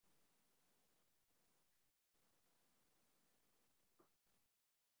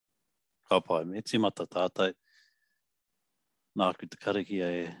Ka pai me tīmata tātai, nā ku te karakia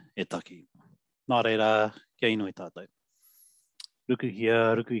e taki. Nā reira, kia inui tātai.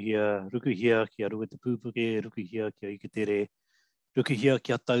 Rukuhia, rukuhia, rukuhia kia rua te pūpuke, rukuhia kia iketere, rukuhia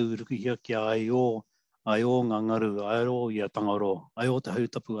kia tau, rukuhia kia aio ngā ngaru, aio ia tangaro, aio te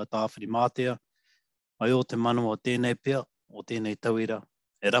hautapu a tāwhiri mātea, aio te manu o tēnei pea, o tēnei tauira,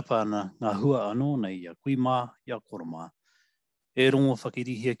 e rapa ana ngā hua anō nei ia kuimā, ia koromā. E rongo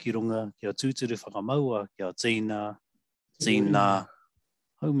whakirihia ki runga, kia tūturu whakamaua, kia tīna,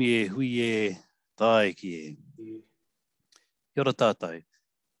 haumi e, hui e, tāe ki e. Kia ora tātai.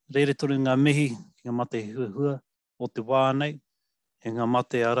 Reire toru ngā mihi, ki ngā mate hua o te wānei, he ngā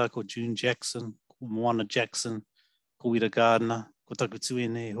mate ara ko June Jackson, ko Moana Jackson, ko Ira Gardner, ko taku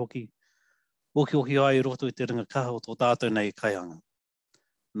tuene hoki. Oki ai roto i te ringa kaha o tō tātou nei kaianga.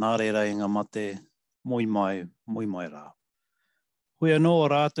 Nā reira i ngā mate, moi mai rā. Hui anō o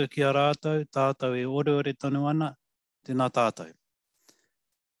rātou ki a rātou, tātou e ore tonu ana, tēnā tātou.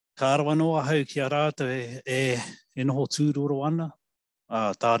 Ka arawa noa hau ki a rātou e noho tūroro ana,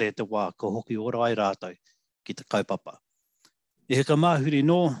 tāre te wā, ko hoki ora ai rātou ki te kaupapa. E heka māhuri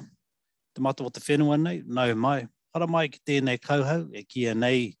nō, te mata o te whenua nei, nau mai, hara mai ki tēnei kauhau, e kia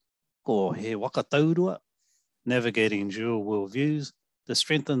nei ko he Waka Taurua, navigating dual worldviews, to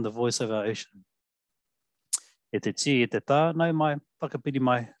strengthen the voice of our ocean. E te ti, e te tā, nau mai, whakapiri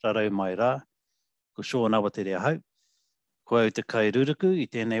mai, rarau mai rā, ko Sean awa te rea hau. Ko au te kairuruku i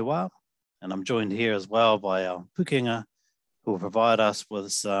tēnei wā, and I'm joined here as well by our pukenga, who will provide us with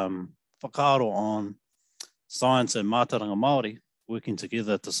some whakaaro on science and Mātauranga Māori, working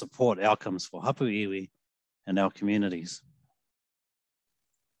together to support outcomes for hapū iwi and our communities.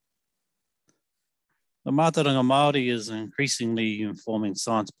 The Mātauranga Māori is increasingly informing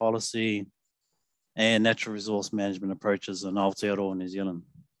science policy and natural resource management approaches in Aotearoa New Zealand.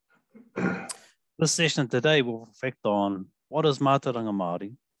 This session today will reflect on what is Mātauranga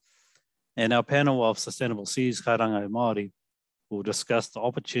Māori, and our panel of Sustainable Seas Kairangahau Māori will discuss the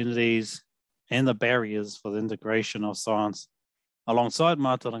opportunities and the barriers for the integration of science alongside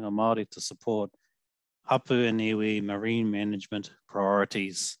Mātauranga Māori to support hapū and iwi marine management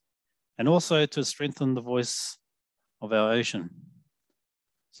priorities, and also to strengthen the voice of our ocean.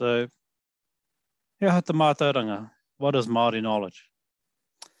 So, he aha te Mātauranga, what is Māori knowledge?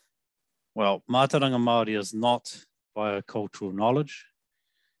 Well, Mātauranga Māori is not biocultural knowledge.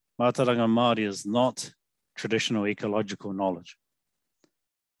 Mātauranga Māori is not traditional ecological knowledge.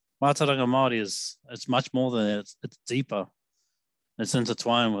 Mātauranga Māori it's much more than that. It's deeper. It's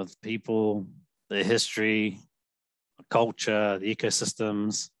intertwined with people, their history, the culture, the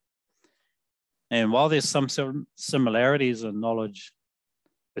ecosystems. And while there's some similarities in knowledge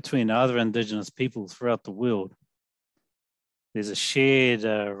between other Indigenous peoples throughout the world, there's a shared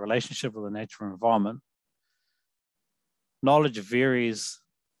relationship with the natural environment. Knowledge varies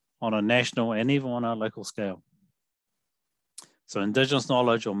on a national and even on a local scale. So Indigenous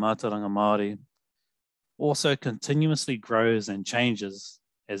knowledge, or Mātauranga Māori, also continuously grows and changes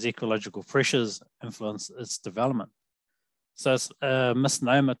as ecological pressures influence its development. So it's a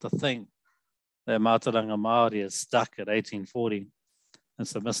misnomer to think that Mātauranga Māori is stuck at 1840.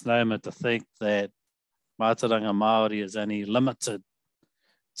 It's a misnomer to think that Mātauranga Māori is only limited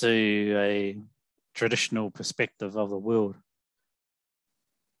to a traditional perspective of the world.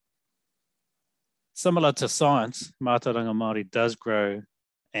 Similar to science, Mātauranga Māori does grow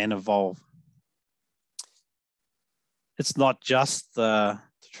and evolve. It's not just the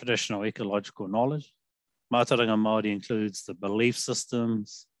traditional ecological knowledge. Mātauranga Māori includes the belief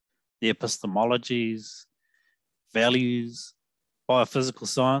systems, the epistemologies, values, biophysical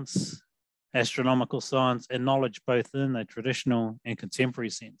science, astronomical science, and knowledge both in a traditional and contemporary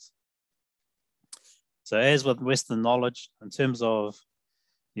sense. So as with Western knowledge, in terms of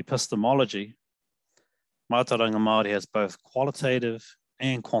epistemology, Mātauranga Māori has both qualitative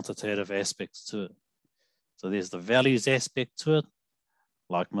and quantitative aspects to it. So there's the values aspect to it,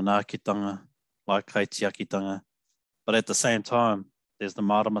 like manaakitanga, like kaitiakitanga, but at the same time, there's the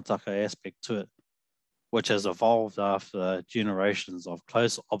maramataka aspect to it, which has evolved after generations of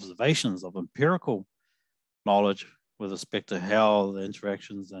close observations of empirical knowledge with respect to how the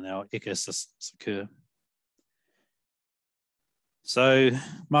interactions in our ecosystems occur. So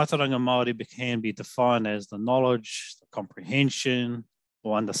Mātauranga Māori can be defined as the knowledge, the comprehension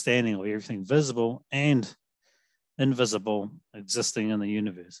or understanding of everything visible and invisible existing in the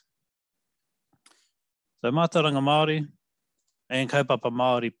universe. So Mātauranga Māori and kaupapa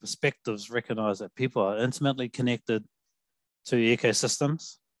Māori perspectives recognise that people are intimately connected to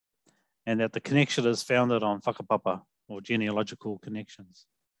ecosystems and that the connection is founded on whakapapa or genealogical connections.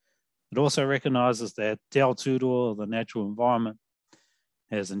 It also recognises that Te Aotearoa, the natural environment,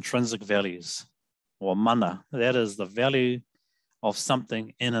 has intrinsic values, or mana. That is the value of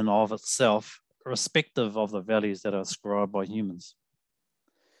something in and of itself, irrespective of the values that are ascribed by humans.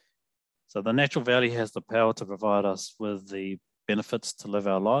 So the natural value has the power to provide us with the benefits to live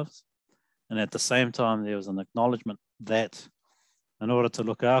our lives. And at the same time, there was an acknowledgement that in order to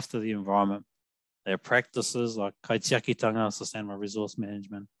look after the environment, there are practices like kaitiakitanga, sustainable resource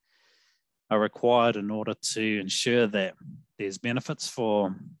management, are required in order to ensure that there's benefits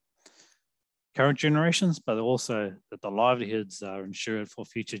for current generations, but also that the livelihoods are ensured for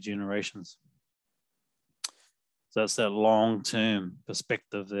future generations. So it's that long-term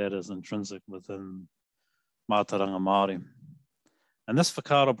perspective that is intrinsic within Mātauranga Māori. And this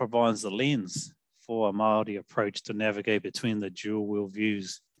whakaaro provides the lens for a Māori approach to navigate between the dual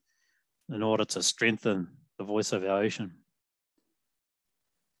worldviews in order to strengthen the voice of our ocean.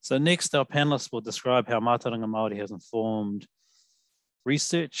 So next, our panelists will describe how Mātauranga Māori has informed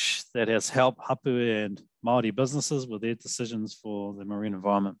research that has helped hapū and Māori businesses with their decisions for the marine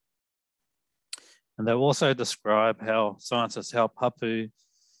environment. And they'll also describe how science has helped hapū.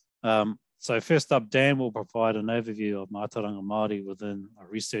 So first up, Dan will provide an overview of Mātauranga Māori within a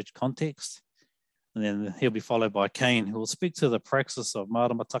research context. And then he'll be followed by Kane, who will speak to the praxis of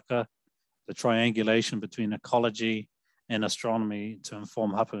maramataka, the triangulation between ecology and astronomy to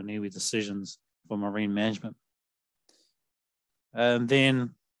inform hapū and iwi decisions for marine management. And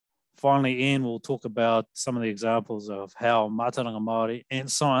then finally, Ian will talk about some of the examples of how Mātauranga Māori and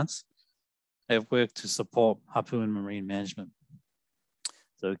science have worked to support hapū and marine management.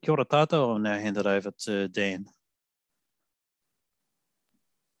 So kia ora tātou, I'll now hand it over to Dan.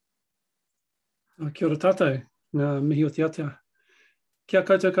 Kia ora tātou, ngā mihi o te atea. Kia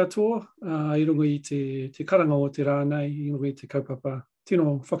koutou katoa, I rungo i te karanga o te rā nei, I rungo I te kaupapa,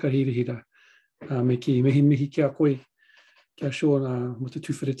 tino whakahirihira, me ki mihi kia koe, kia Sean, mo te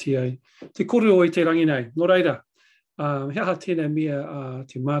tuwhiritia, te koreo I te rangi nei. Nō reira, hea ha tēnei mea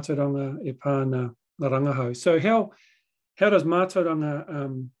te Mātauranga e pāna na rangahau. So how does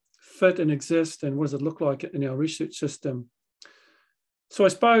Mātauranga fit and exist, and what does it look like in our research system? So I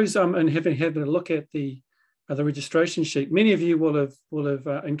suppose, and having had a look at the registration sheet, many of you will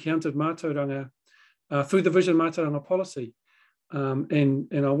have encountered Mātauranga through the Vision Mātauranga policy. And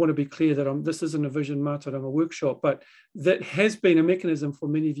I want to be clear that this isn't a Vision Mātauranga workshop, but that has been a mechanism for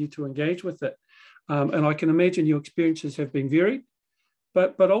many of you to engage with it. And I can imagine your experiences have been varied,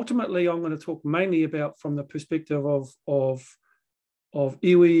 but ultimately I'm going to talk mainly about from the perspective of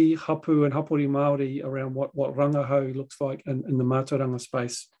iwi, hapū and hapori Māori around what rangahau looks like in the Mātauranga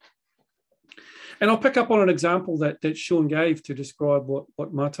space. And I'll pick up on an example that Sean gave to describe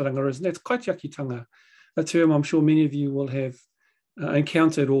what Mātauranga is, and that's kaitiakitanga, a term I'm sure many of you will have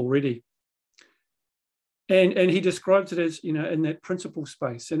encountered already. And he describes it as, in that principle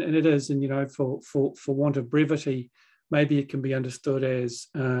space, and it is, and, for want of brevity, maybe it can be understood as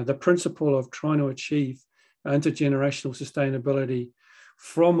the principle of trying to achieve intergenerational sustainability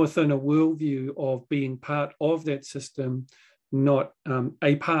from within a worldview of being part of that system, not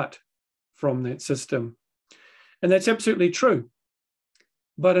apart from that system. And that's absolutely true.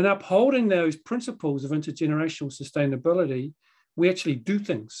 But in upholding those principles of intergenerational sustainability, we actually do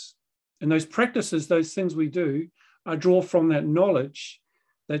things. And those practices, those things we do, are drawn from that knowledge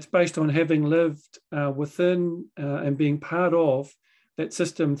that's based on having lived within and being part of that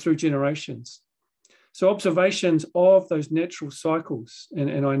system through generations. So observations of those natural cycles,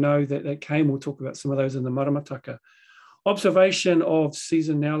 and I know that Kane will talk about some of those in the maramataka, observation of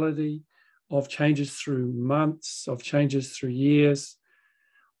seasonality, of changes through months, of changes through years,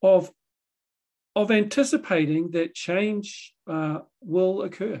 of anticipating that change will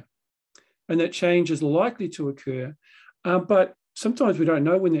occur and that change is likely to occur, but sometimes we don't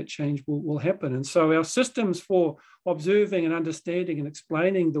know when that change will happen. And so our systems for observing and understanding and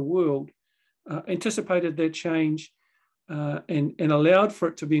explaining the world anticipated that change and allowed for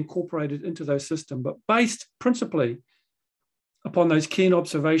it to be incorporated into those systems, but based principally upon those keen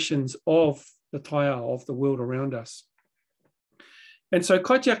observations of the taia, of the world around us. And so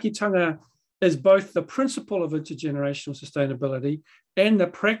kaitiakitanga is both the principle of intergenerational sustainability and the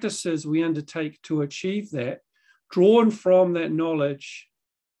practices we undertake to achieve that, drawn from that knowledge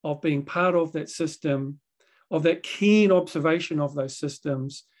of being part of that system, of that keen observation of those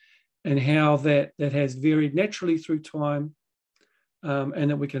systems, and how that has varied naturally through time,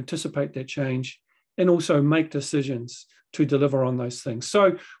 and that we can anticipate that change and also make decisions to deliver on those things.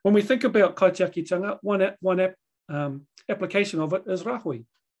 So when we think about kaitiakitanga, one application of it is rahui.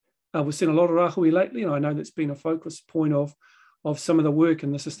 We've seen a lot of rahui lately, and I know that's been a focus point of some of the work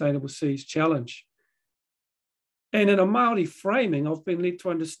in the Sustainable Seas Challenge. And in a Māori framing, I've been led to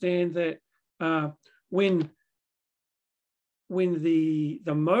understand that when the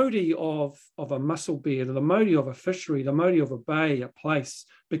modi of a mussel bed, or the modi of a fishery, the modi of a bay, a place,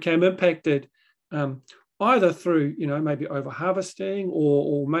 became impacted either through, maybe over harvesting,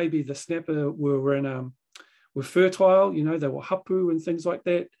 or maybe the snapper were fertile, they were hapū and things like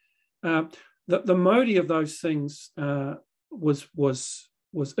that. The modi of those things was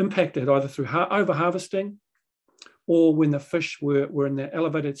impacted either through over harvesting, or when the fish were in that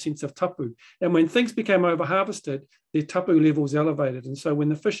elevated sense of tapu. And when things became over-harvested, their tapu levels elevated. And so when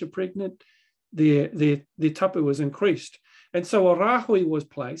the fish are pregnant, their tapu was increased. And so a rāhui was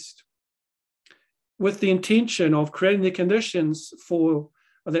placed with the intention of creating the conditions for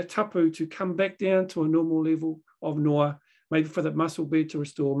that tapu to come back down to a normal level of noa, maybe for the mussel bed to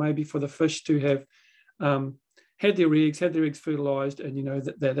restore, maybe for the fish to have had their eggs fertilized, and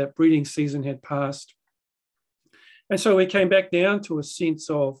that breeding season had passed. And so we came back down to a sense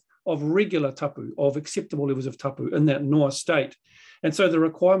of regular tapu, of acceptable levels of tapu in that noa state. And so the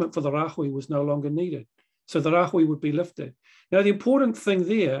requirement for the rāhui was no longer needed. So the rāhui would be lifted. Now, the important thing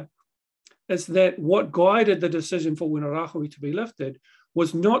there is that what guided the decision for when a rāhui to be lifted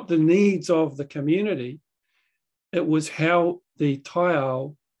was not the needs of the community. It was how the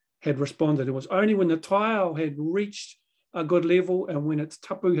taiao had responded. It was only when the taiao had reached a good level, and when its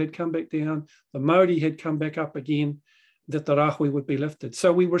tapu had come back down, the mauri had come back up again, that the rāhui would be lifted.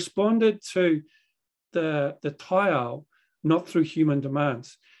 So we responded to the taiao, not through human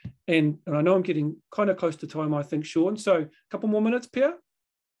demands. And I know I'm getting kind of close to time, I think, Sean. So a couple more minutes, Pia?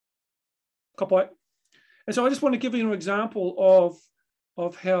 Kapai. And so I just want to give you an example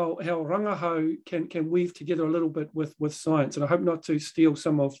of how rangahau can weave together a little bit with science. And I hope not to steal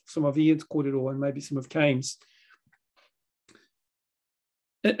some of Ian's kōrero and maybe some of Kane's.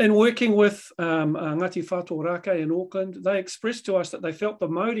 In working with Ngāti Whātua Rākei in Auckland, they expressed to us that they felt the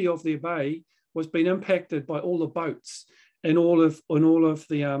mauri of their bay was being impacted by all the boats and all of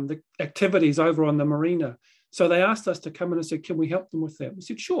the activities over on the marina. So they asked us to come in and said, can we help them with that? We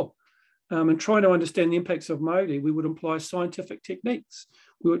said, sure. And trying to understand the impacts of mauri, we would employ scientific techniques.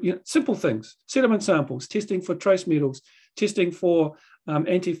 We would, simple things, sediment samples, testing for trace metals, testing for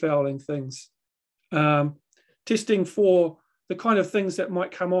anti-fouling things, testing for the kind of things that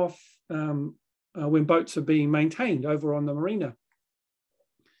might come off when boats are being maintained over on the marina.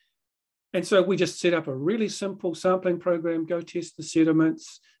 And so we just set up a really simple sampling program, go test the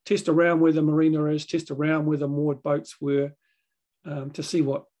sediments, test around where the marina is, test around where the moored boats were, to see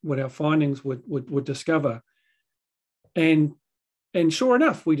what our findings would discover. And sure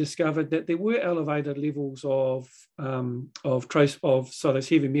enough, we discovered that there were elevated levels of those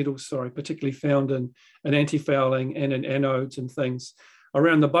heavy metals, particularly found in anti-fouling and in anodes and things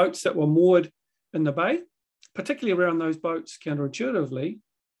around the boats that were moored in the bay, particularly around those boats, counterintuitively,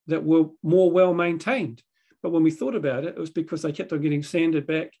 that were more well maintained. But when we thought about it, it was because they kept on getting sanded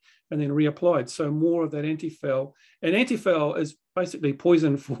back and then reapplied. So more of that anti-foul. And anti-foul is basically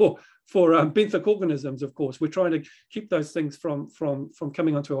poison for benthic organisms, of course. We're trying to keep those things from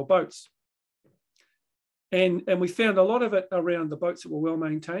coming onto our boats. And we found a lot of it around the boats that were well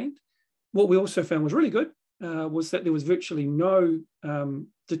maintained. What we also found was really good, was that there was virtually no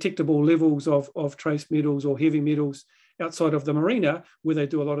detectable levels of trace metals or heavy metals outside of the marina, where they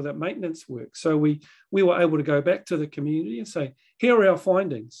do a lot of that maintenance work. So we were able to go back to the community and say, here are our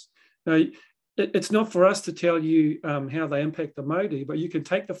findings. Now, it's not for us to tell you how they impact the mauri, but you can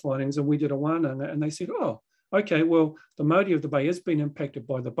take the findings, and we did a wānanga, and they said, oh, okay, well, the mauri of the bay has been impacted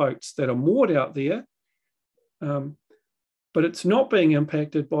by the boats that are moored out there, but it's not being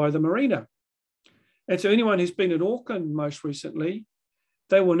impacted by the marina. And so anyone who's been in Auckland most recently,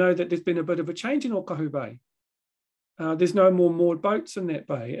 they will know that there's been a bit of a change in Ōkahu Bay. There's no more moored boats in that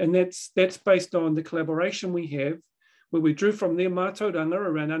bay, and that's based on the collaboration we have, where we drew from their mātauranga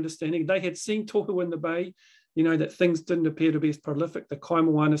around understanding. They had seen tohu in the bay, that things didn't appear to be as prolific. The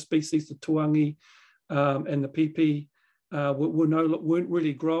kaimoana species, the tuangi and the pipi, weren't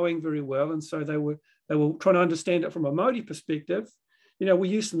really growing very well, and so they were trying to understand it from a Māori perspective. We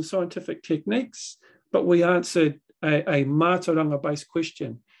used some scientific techniques, but we answered a mātauranga-based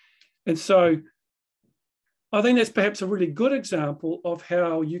question. And so I think that's perhaps a really good example of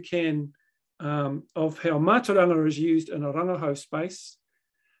how you can, of how mātauranga is used in a rangahau space,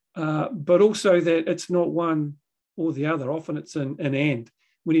 but also that it's not one or the other. Often it's an and.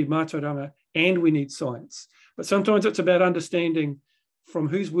 We need mātauranga and we need science. But sometimes it's about understanding from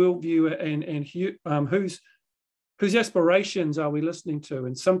whose worldview and whose aspirations are we listening to.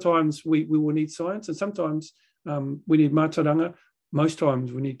 And sometimes we will need science, and sometimes We need mātauranga. Most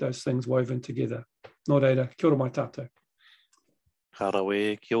times we need those things woven together. Nō reira, kia ora mai tātou.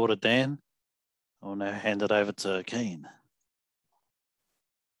 Karawe, kia ora Dan. I'll now hand it over to Kane.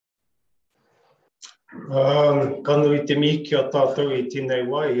 Kanui te mi kia tātou I tēnei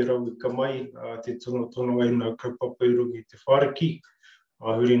wai, I rau I ka mai, te tono ai nā kaupapa I rungi te whāriki.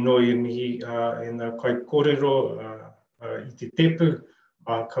 Huri noi mihi e nā kai kōrero I te tepu,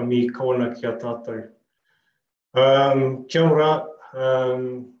 ka mi kawana kia tātou. Kia ora,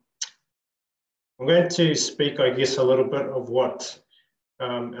 I'm going to speak, I guess, a little bit of what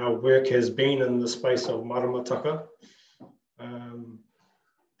our work has been in the space of maramataka.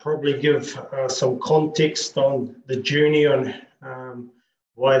 Probably give some context on the journey on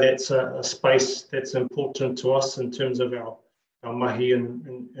why that's a space that's important to us in terms of our mahi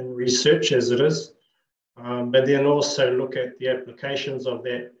and research as it is. But then also look at the applications of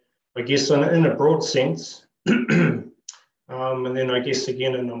that, I guess, in a broad sense. And then I guess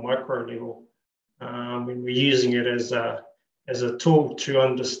again in a micro level, when we're using it as a tool to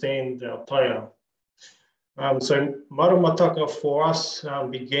understand our taia. So maramataka for us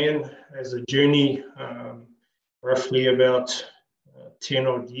began as a journey roughly about 10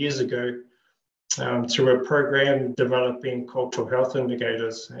 odd years ago through a program developing cultural health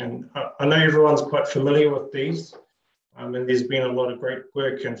indicators. And I know everyone's quite familiar with these, and there's been a lot of great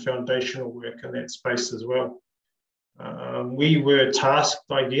work and foundational work in that space as well. We were tasked,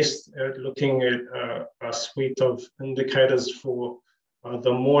 I guess, at looking at a suite of indicators for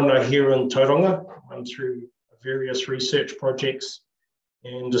the moana here in Tauranga through various research projects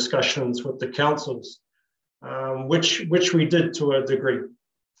and discussions with the councils, which we did to a degree.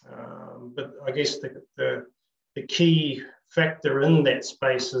 But I guess the key factor in that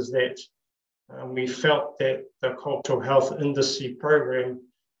space is that we felt that the cultural health indice program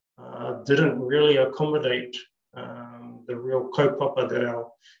didn't really accommodate the real kaupapa that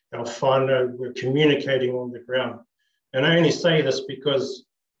our whānau were communicating on the ground. And I only say this because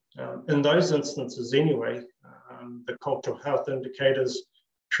in those instances anyway, the cultural health indicators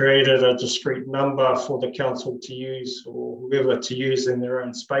created a discrete number for the council to use or whoever to use in their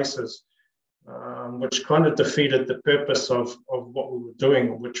own spaces, which kind of defeated the purpose of what we were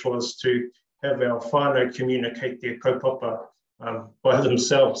doing, which was to have our whānau communicate their kaupapa by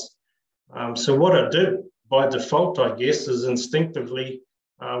themselves. So what it did by default, I guess, is instinctively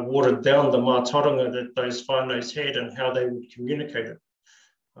watered down the mātauranga that those whānaus had and how they would communicate it.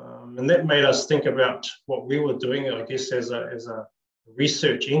 And that made us think about what we were doing, I guess, as a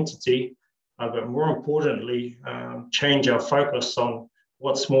research entity, but more importantly, change our focus on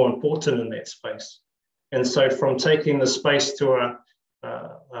what's more important in that space. And so from taking the space to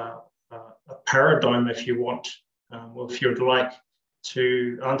a paradigm, if you want, or if you'd like,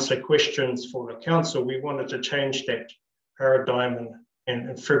 to answer questions for the council, we wanted to change that paradigm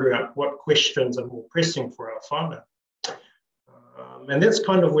and figure out what questions are more pressing for our whānau. And that's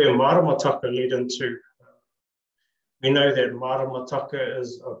kind of where maramataka led into. We know that maramataka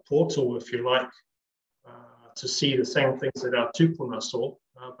is a portal, if you like, to see the same things that our tupuna saw,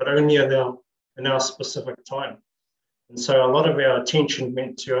 but only in our specific time. And so a lot of our attention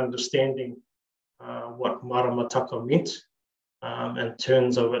went to understanding what maramataka meant in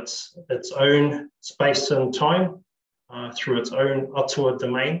terms of its own space and time through its own atua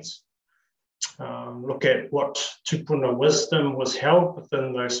domains. Look at what tupuna wisdom was held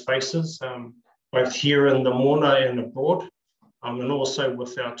within those spaces, both here in the Moana and abroad, and also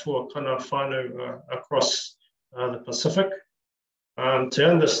with our tuakana whānau across the Pacific, to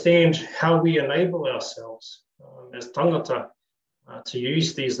understand how we enable ourselves as tangata to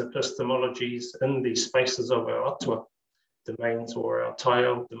use these epistemologies in these spaces of our atua domains or our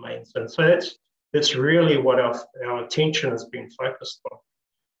taio domains. And so that's really what our attention has been focused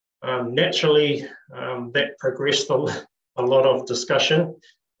on. Naturally, that progressed a lot of discussion.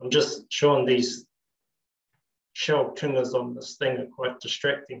 I'm just showing these shell tunas on this thing are quite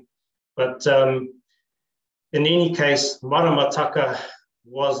distracting. But in any case, maramataka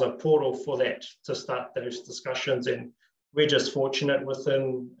was a portal for that, to start those discussions. And we're just fortunate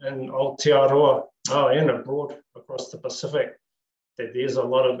in Aotearoa and abroad across the Pacific that there's a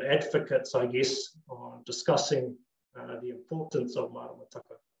lot of advocates, I guess, on discussing the importance of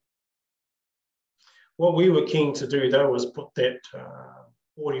maramataka. What we were keen to do, though, was put that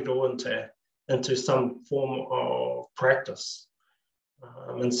kōrero into some form of practice.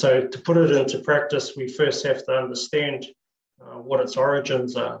 And so to put it into practice, we first have to understand what its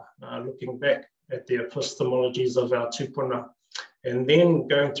origins are, looking back at the epistemologies of our tupuna, and then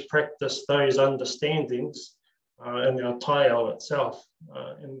going to practice those understandings in our taio itself.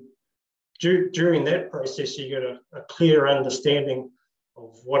 And during that process, you get a clear understanding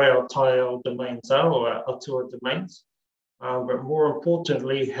of what our taiao domains are, or our atua domains, but more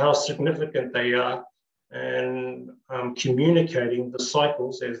importantly, how significant they are, and communicating the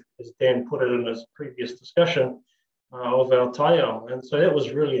cycles, as Dan put it in his previous discussion, of our taiao. And so that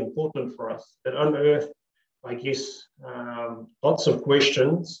was really important for us. It unearthed, I guess, lots of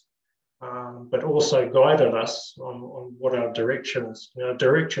questions, but also guided us on what our direction is. And our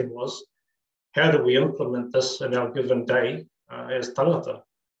direction was, how do we implement this in our given day as tangata?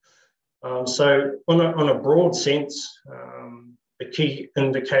 So on a broad sense, the key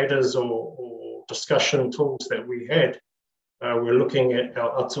indicators or discussion tools that we had, we're looking at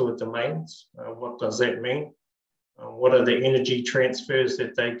our atua domains. What does that mean? What are the energy transfers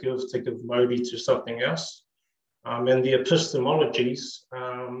that they give to give Māori to something else? And the epistemologies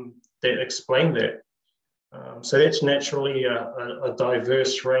that explain that. So that's naturally a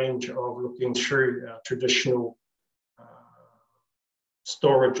diverse range of looking through traditional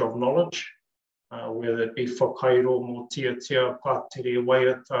storage of knowledge, whether it be whakairo, mō tia, pātere,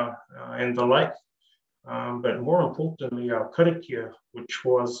 waiata, and the like. But more importantly, our karakia, which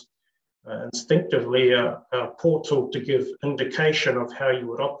was instinctively a portal to give indication of how you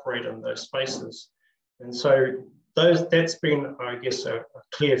would operate in those spaces. And so that's been, I guess, a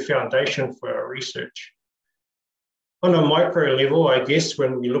clear foundation for our research. On a micro level, I guess,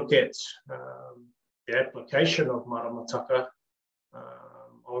 when we look at the application of maramataka,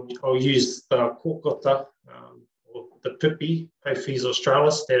 I'll use the kokota, or the pipi, Apis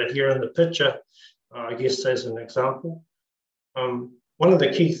australis, that are here in the picture, I guess, as an example. One of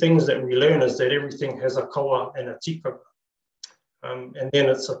the key things that we learn is that everything has a kawa and a tikanga. And then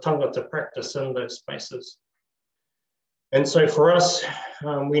it's a tangata practice in those spaces. And so for us,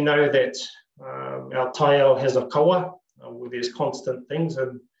 we know that our taiao has a kawa, where there's constant things,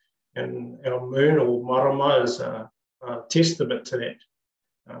 and our moon or marama is a testament to that.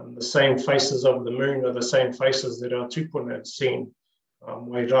 The same faces of the moon are the same faces that our tupuna have seen,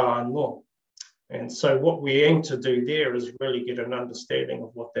 wai rā anō. And so what we aim to do there is really get an understanding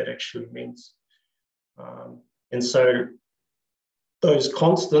of what that actually means. And so those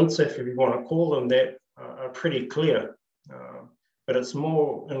constants, if you want to call them that, are pretty clear. But it's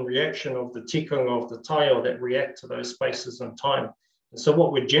more in reaction of the tikanga of the taiao that react to those spaces and time. And so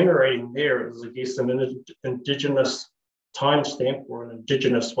what we're generating there is, I guess, an indigenous timestamp or an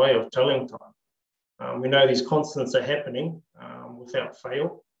indigenous way of telling time. We know these constants are happening without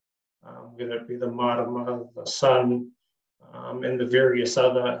fail, whether it be the marama, the sun, and the various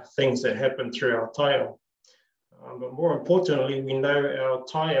other things that happen through our taiao. But more importantly, we know our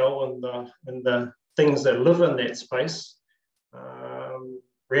taiao and the things that live in that space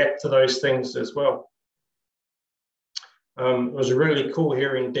react to those things as well. It was really cool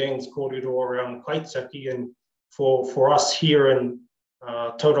hearing Dan's kōrero around kaitiaki, and for us here in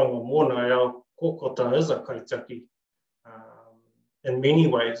Tauranga Mona, our kokota is a kaitiaki. In many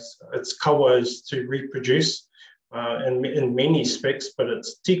ways, its kawa is to reproduce in many aspects, but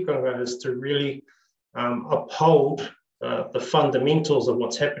its tikanga is to really uphold the fundamentals of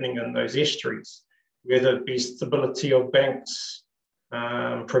what's happening in those estuaries, whether it be stability of banks,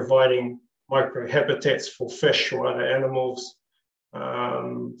 providing microhabitats for fish or other animals,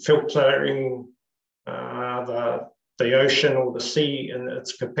 filtering the ocean or the sea and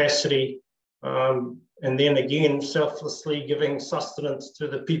its capacity, and then again, selflessly giving sustenance to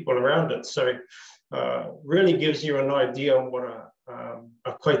the people around it. So really gives you an idea on what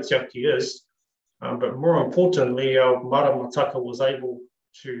a kaitiaki is. But more importantly, our maramataka was able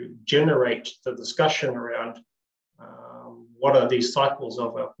to generate the discussion around what are these cycles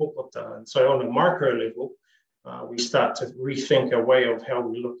of our kokota. And so on a micro level, we start to rethink a way of how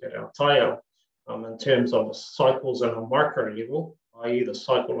we look at our taiao in terms of cycles on a micro level, i.e. the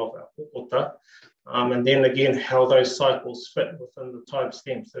cycle of our kokota, and then again, how those cycles fit within the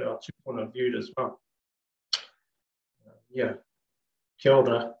timestamps that our tupuna viewed as well. Yeah, kia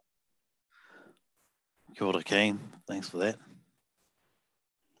ora. Kia ora, Kane. Thanks for that.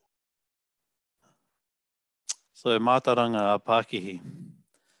 So, Mātauranga Pākihi.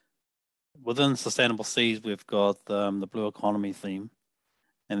 Within Sustainable Seas, we've got the Blue Economy theme,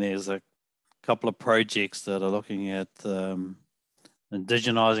 and there's a couple of projects that are looking at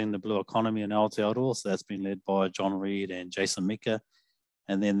indigenising the blue economy in Aotearoa. So that's been led by John Reed and Jason Mika.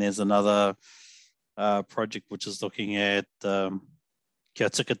 And then there's another project which is looking at Kia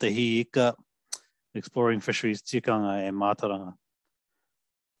Tikatahi Ika, exploring fisheries tikanga and Mātauranga,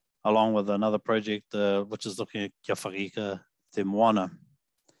 along with another project which is looking at Kia Whakika Te Moana.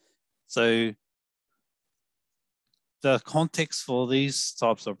 So the context for these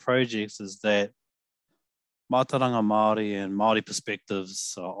types of projects is that Mātauranga Māori and Māori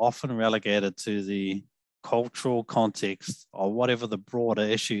perspectives are often relegated to the cultural context or whatever the broader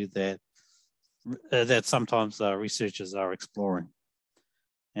issue that sometimes researchers are exploring.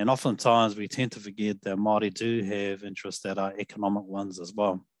 And oftentimes we tend to forget that Māori do have interests that are economic ones as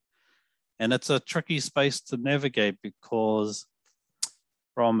well. And it's a tricky space to navigate because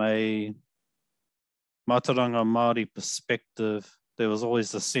from a Mātauranga Māori perspective, there was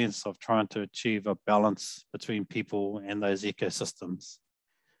always the sense of trying to achieve a balance between people and those ecosystems.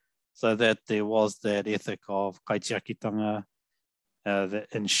 So that there was that ethic of kaitiakitanga that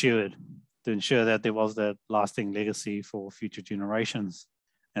to ensure that there was that lasting legacy for future generations.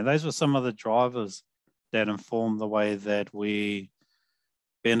 And those were some of the drivers that informed the way that we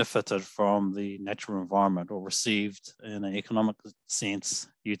benefited from the natural environment or received, in an economic sense,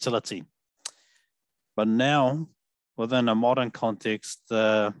 utility. But now, within a modern context,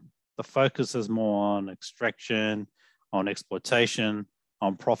 the focus is more on extraction, on exploitation,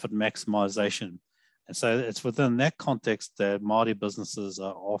 on profit maximization. And so it's within that context that Māori businesses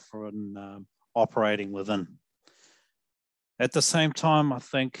are often operating within. At the same time, I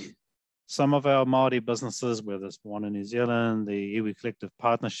think some of our Māori businesses, whether it's one in New Zealand, the Iwi Collective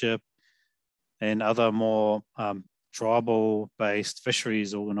Partnership, and other more tribal-based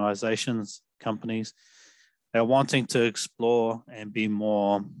fisheries organizations, companies, they're wanting to explore and be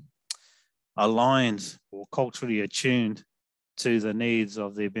more aligned or culturally attuned to the needs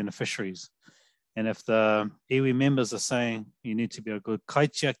of their beneficiaries. And if the iwi members are saying you need to be a good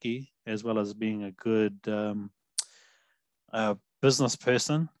kaitiaki as well as being a good business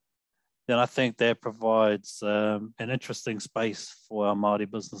person, then I think that provides an interesting space for our Māori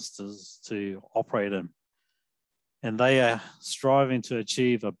businesses to operate in. And they are striving to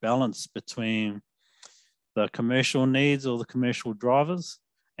achieve a balance between the commercial needs or the commercial drivers.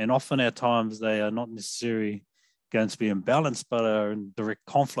 And often at times they are not necessarily going to be in balance, but are in direct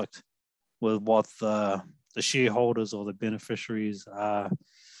conflict with what the shareholders or the beneficiaries are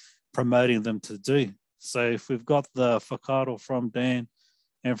promoting them to do. So if we've got the whakaaro from Dan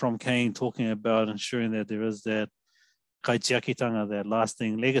and from Kane talking about ensuring that there is that kaitiakitanga, that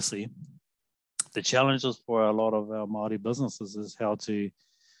lasting legacy, the challenges for a lot of our Māori businesses is how to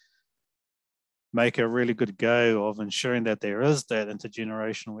make a really good go of ensuring that there is that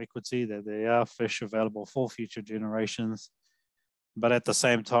intergenerational equity, that there are fish available for future generations, but at the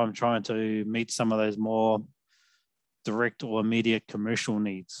same time trying to meet some of those more direct or immediate commercial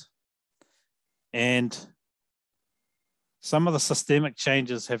needs. And some of the systemic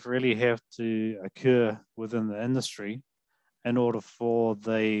changes have to occur within the industry in order for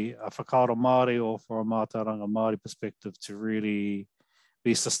the whakaaro Māori or for a Mātauranga Māori perspective to really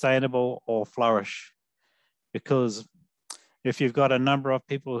be sustainable or flourish. Because if you've got a number of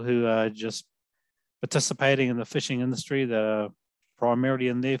people who are just participating in the fishing industry that are primarily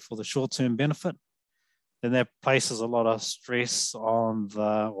in there for the short-term benefit, then that places a lot of stress on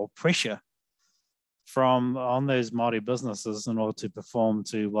or pressure on those Māori businesses in order to perform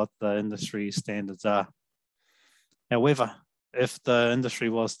to what the industry standards are. However, if the industry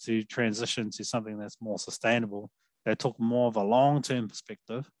was to transition to something that's more sustainable, they took more of a long-term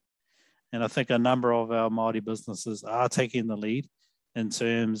perspective. And I think a number of our Māori businesses are taking the lead in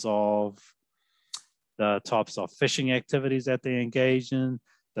terms of the types of fishing activities that they engage in,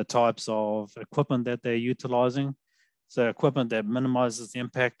 the types of equipment that they're utilizing. So equipment that minimizes the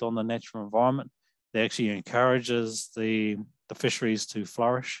impact on the natural environment, that actually encourages the fisheries to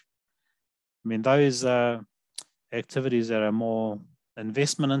flourish. I mean, those activities that are more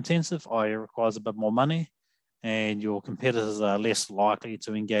investment intensive, i.e. requires a bit more money, and your competitors are less likely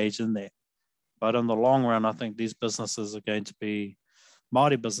to engage in that. But in the long run, I think these businesses are going to be,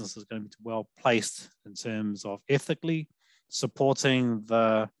 Māori businesses are going to be well placed in terms of ethically supporting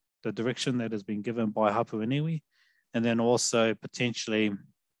the direction that has been given by hapū and iwi, and then also potentially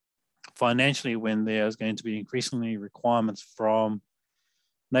financially when there's going to be increasingly requirements from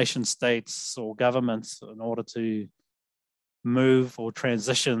nation states or governments in order to move or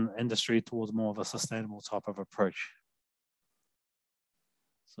transition industry towards more of a sustainable type of approach.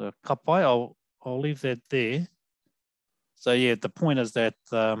 So ka pai, I'll leave that there. So yeah, the point is that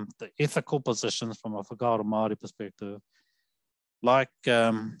the ethical positions from a whakaaro Māori perspective, like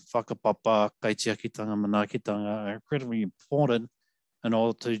whakapapa, kaitiakitanga, manaakitanga, are incredibly important in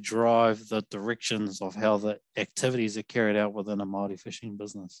order to drive the directions of how the activities are carried out within a Māori fishing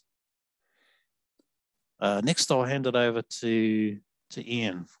business. Next, I'll hand it over to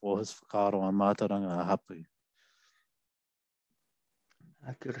Ian for his whakaaro on Mātauranga hapū.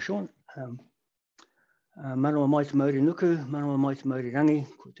 Kia ora, Sean. Manawa mai te Māori nuku, manawa mai te Māori rangi,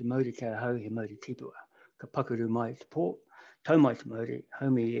 ko te Māori kia hau he Māori tipua. Ka pakuru mai te pō, tau mai te Māori,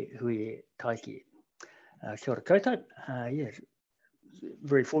 haumi e, hui e, taiki e. Kia ora koutou. Yeah,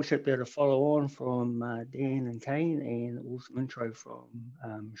 very fortunate to be able to follow on from Dan and Kane, and awesome intro from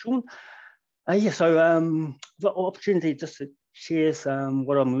Sean. Yeah, so the opportunity just to share some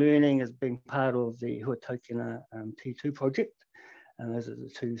what I'm learning as being part of the Huatokina T2 project. And those are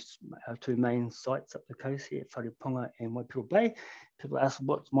our two main sites up the coast here, Whareponga and Waipiro Bay. People ask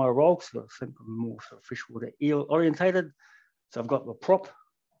what's my role, so I think I'm more sort of freshwater eel orientated. So I've got the prop,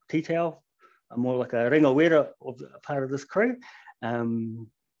 tea towel. I'm more like a ringa wera of a part of this crew.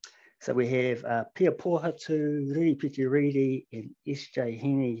 So we have Pia Pohatu, Riri Piti Riri, and SJ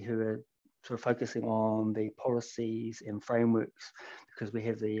Henny, who are sort of focusing on the policies and frameworks, because we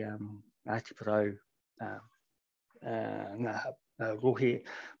have the Aotearoa Rohe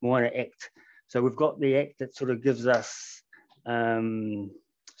Moana Act. So we've got the act that sort of gives us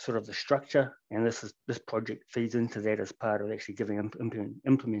sort of the structure, and this project feeds into that as part of actually giving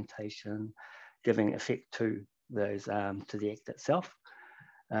implementation, giving effect to those to the act itself.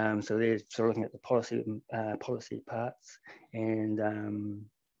 So they're sort of looking at the policy parts, and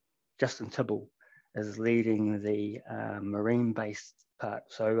Justin Tibble is leading the marine-based part.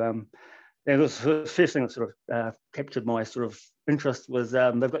 So that was the first thing that sort of captured my sort of interest was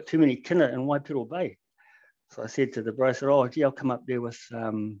they've got too many kina in Waipiro Bay. So I said to the bro, I said, oh, gee, I'll come up there with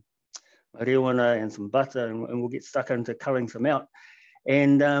my rewana and some butter, and we'll get stuck into culling some out.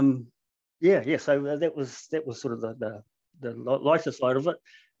 And yeah, so that was sort of the lighter side of it.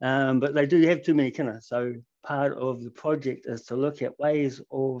 But they do have too many kina. So part of the project is to look at ways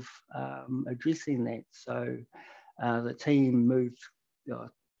of addressing that. So the team moved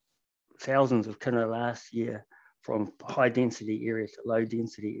thousands of kina last year from high density area to low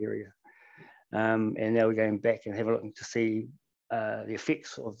density area. And now we're going back and have a look to see the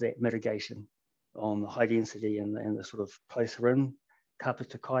effects of that mitigation on the high density and the sort of closer in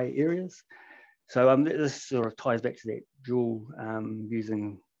kaputakai areas. So this sort of ties back to that dual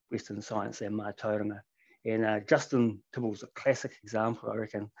using Western science and Mātauranga. And Justin Tibble's a classic example, I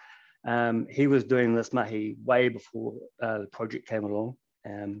reckon. He was doing this mahi way before the project came along.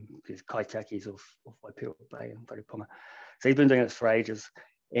 There's kaitiakis of Waipiro Bay and Whareponga. So he's been doing this for ages.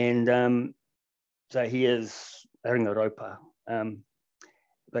 And so he is a ringa ropa.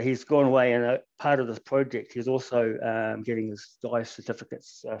 But he's gone away, and part of this project, he's also getting his dive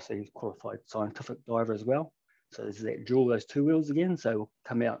certificates. So he's a qualified scientific diver as well. So there's that dual, those two wheels again. So we'll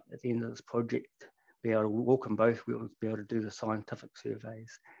come out at the end of this project, be able to walk on both wheels, be able to do the scientific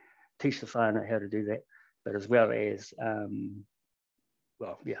surveys, teach the whānau how to do that, but as well as,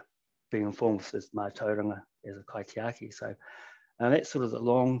 being informed with this Mātauranga as a kaitiaki. So that's sort of the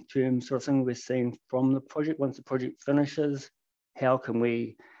long-term sort of thing we're seeing from the project. Once the project finishes, how can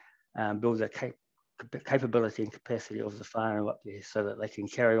we build the capability and capacity of the whānau up there so that they can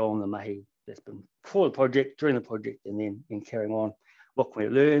carry on the mahi that's been before the project, during the project, and then carrying on. What can we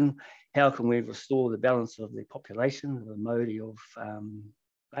learn? How can we restore the balance of the population, the Māori of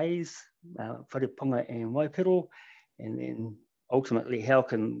bays, Whareponga and Waipiro, and then ultimately, how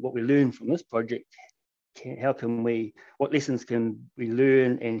can what we learn from this project, what lessons can we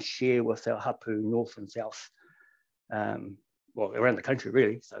learn and share with our hapū north and south, well, around the country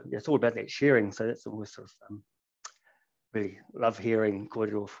really. So it's all about that sharing. So that's always sort of really love hearing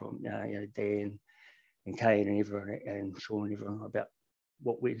kōrero from Dan and Kane and everyone, and Sean and everyone, about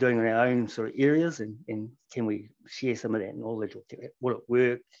what we're doing in our own sort of areas, and can we share some of that knowledge, or will it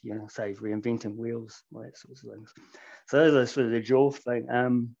work, say reinventing wheels, all that sorts of things. So those are sort of the dual thing.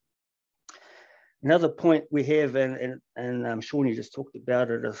 Another point we have, and Sean, you just talked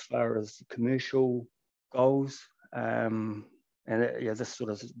about it as far as commercial goals, and this sort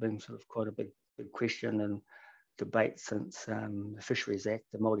of has been sort of quite a big question and debate since the Fisheries Act,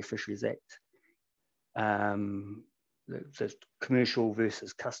 the Māori Fisheries Act. The commercial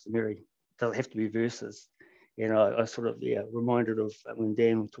versus customary, does it have to be versus? And I sort of reminded of when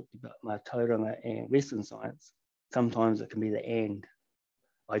Dan talked about Mātauranga and Western science, sometimes it can be the and.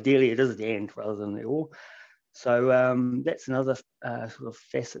 Ideally it is the and rather than the or. So that's another sort of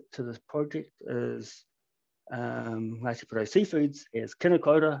facet to this project is Ngāti Porou Seafoods as kina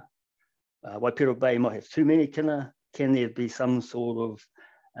quota. Waipiro Bay might have too many kina. Can there be some sort of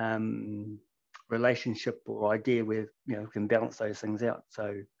relationship or idea where we can balance those things out?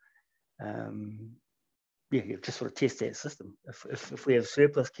 So you just sort of test that system. If we have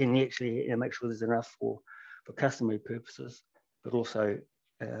surplus, can you actually make sure there's enough for customary purposes, but also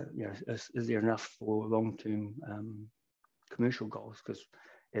is there enough for long-term commercial goals? Because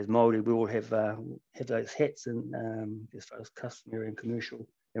as Māori, we all have those hats, and as far as customary and commercial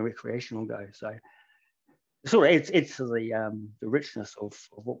and recreational go. So it sort of adds to the richness of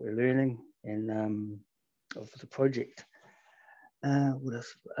what we're learning and of the project. What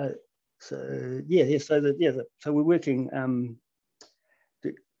else? So we're working.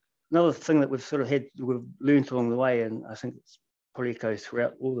 Another thing that we've learned along the way, and I think it's probably goes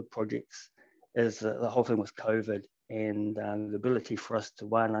throughout all the projects, is the whole thing with COVID and the ability for us to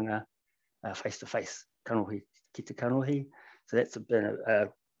wānanga face-to-face, kanohi, ki te kanohi. So that's been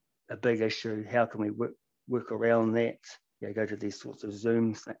a big issue. How can we work around that? Go to these sorts of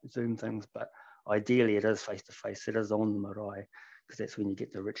Zoom things, but ideally it is face-to-face, it is on the marae, because that's when you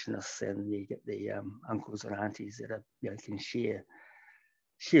get the richness and you get the uncles and aunties that are, can share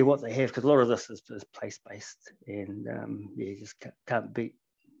what they have, because a lot of this is place-based, and you just can't beat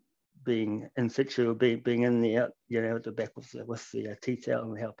being in situ, or being in there, at the back with the tea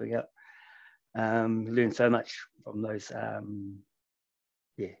towel and helping out. Learn so much from those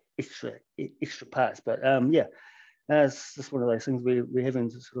extra parts, but it's just one of those things we're having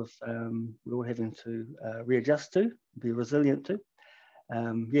to we're all having to readjust to, be resilient to.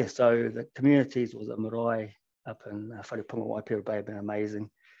 So the communities or the marae up in Wharepunga Waipiro Bay have been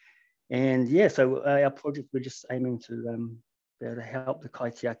amazing. And so our project, we're just aiming to be able to help the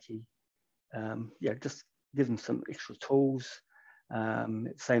kaitiaki, just give them some extra tools, at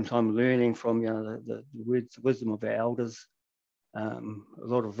the same time learning from the wisdom of our elders. A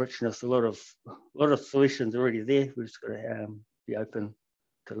lot of richness, a lot of solutions already there. We've just got to be open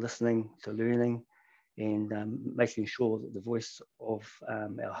to listening, to learning, and making sure that the voice of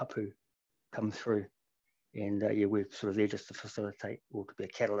our hapū comes through. And we're sort of there just to facilitate, or to be a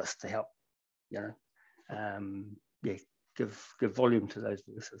catalyst to help, give volume to those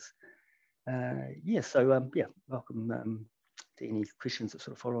voices. Welcome to any questions that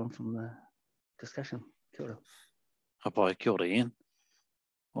sort of follow on from the discussion. Kia ora. Hapai, kia ora, Ian.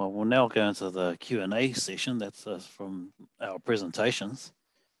 Well, we'll now go into the Q&A session. That's from our presentations.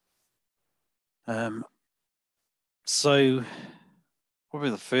 So probably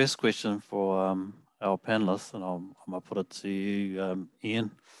the first question for our panelists, and I'm going to put it to you,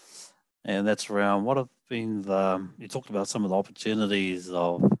 Ian, and that's around what have been you talked about some of the opportunities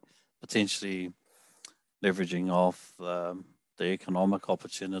of potentially leveraging off the economic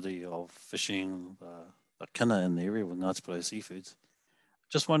opportunity of fishing the kina in the area with Ngāti Porou Seafoods.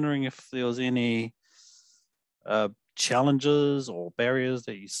 Just wondering if there was any challenges or barriers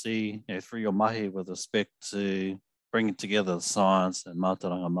that you see through your mahi with respect to bringing together science and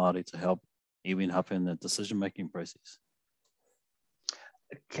Mātauranga Māori to help iwi hapū in the decision-making process.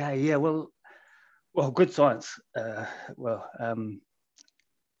 Okay, well, good science.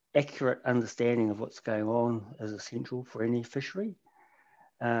 Accurate understanding of what's going on is essential for any fishery.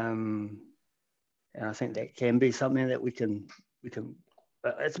 And I think that can be something that we can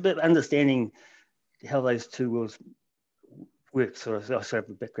it's a bit of understanding how those two worlds work. So I also have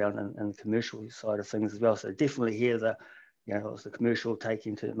a background in the commercial side of things as well. So definitely here it's the commercial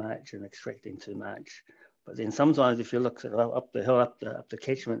taking too much and extracting too much. But then sometimes if you look up the hill, up the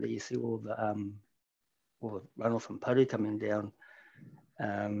catchment, that you see all the runoff and paru coming down.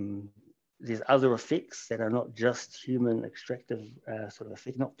 There's other effects that are not just human extractive sort of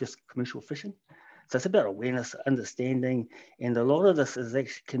effect, not just commercial fishing. So it's about awareness, understanding, and a lot of this is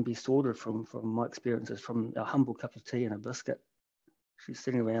actually can be sorted from my experiences, from a humble cup of tea and a biscuit. She's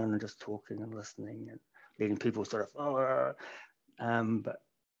sitting around and just talking and listening and letting people sort of, but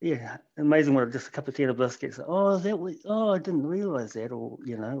yeah, amazing what just a cup of tea and a biscuit. So, I didn't realise that, or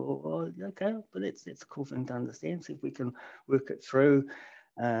okay, but that's a cool thing to understand. So if we can work it through,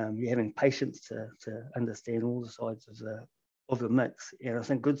 you're having patience to understand all the sides of the mix. And I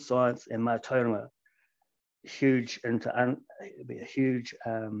think good science and Mātauranga be a huge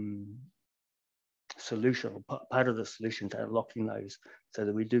solution, or part of the solution to unlocking those, so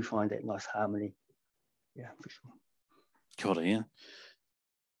that we do find that nice harmony. Yeah, for sure. Kia ora, Ian.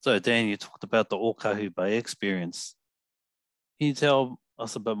 So Dan, you talked about the Ōkahu Bay experience. Can you tell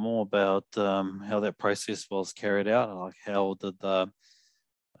us a bit more about how that process was carried out? Like, how did the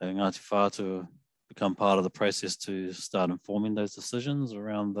Ngāti Whātua become part of the process to start informing those decisions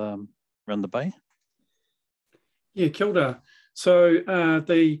around the bay? Yeah, kia ora. So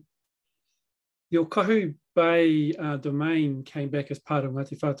the Ōkahu Bay domain came back as part of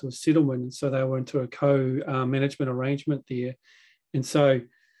Ngāti Whātua's settlement, so they were into a co-management arrangement there. And so,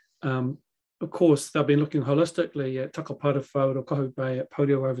 of course, they've been looking holistically at Takapara, Ōkahu Bay, at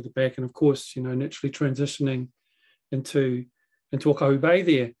Pōreo over the back, and of course, naturally transitioning into Ōkahu Bay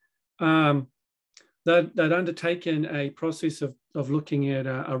there. They'd undertaken a process of looking at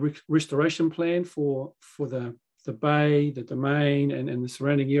a restoration plan for the bay, the domain, and the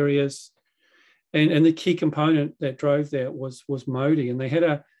surrounding areas. And the key component that drove that was Māori, and they had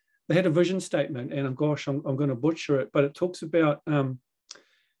a vision statement. And gosh, I'm going to butcher it, but it talks about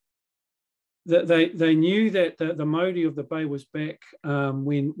that they knew that the Māori of the bay was back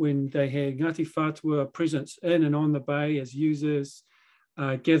when they had Ngāti Whātua presence in and on the bay as users,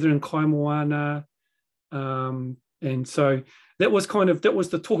 gathering kaimoana, and so that was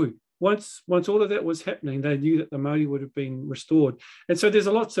the tohu. Once all of that was happening, they knew that the Māori would have been restored. And so there's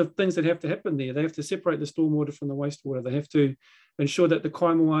lots of things that have to happen there. They have to separate the stormwater from the wastewater. They have to ensure that the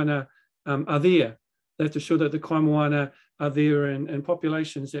kaimoana are there. They have to ensure that the kaimoana are there in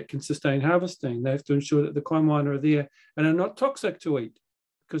populations that can sustain harvesting. They have to ensure that the kaimoana are there and are not toxic to eat,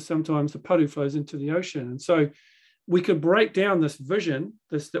 because sometimes the paru flows into the ocean. And so we could break down this vision,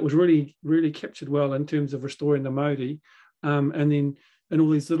 that was really, really captured well in terms of restoring the Māori, and then in all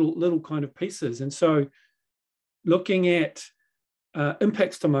these little kind of pieces. And so looking at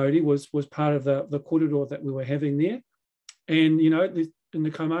impacts to Māori was part of the kōrero that we were having there. And, in the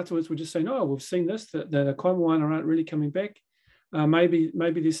kaumātuas were just saying, oh, we've seen this, that the kaimoana aren't really coming back. Maybe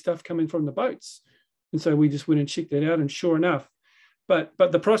there's stuff coming from the boats. And so we just went and checked that out, and sure enough. But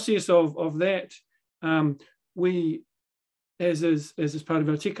the process of that, we, as part of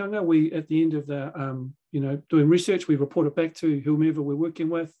our tikanga, we, at the end of the, doing research, we report it back to whomever we're working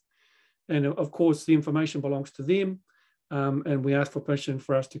with. And of course, the information belongs to them. And we ask for permission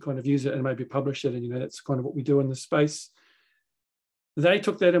for us to kind of use it and maybe publish it. And, that's kind of what we do in this space. They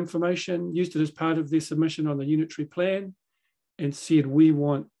took that information, used it as part of their submission on the unitary plan, and said, we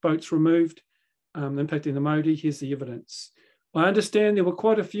want boats removed, impacting the Māori. Here's the evidence. I understand there were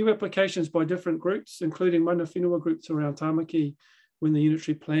quite a few applications by different groups, including mana whenua groups around Tāmaki, when the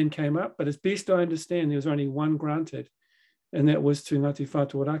unitary plan came up. But as best I understand, there was only one granted, and that was to Ngāti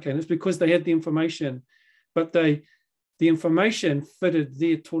Whātua Rākei. And it's because they had the information, but the information fitted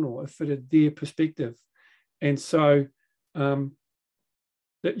their tono, it fitted their perspective. And so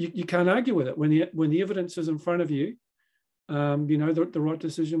that you can't argue with it. When the evidence is in front of you, the right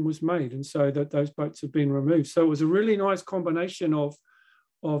decision was made. And so that those boats have been removed. So it was a really nice combination of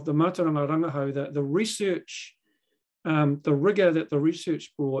the Mātauranga Rangahau, the research, the rigor that the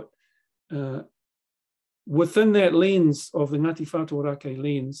research brought within that lens of the Ngāti Whātua Rākei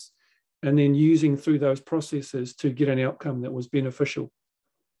lens, and then using through those processes to get an outcome that was beneficial.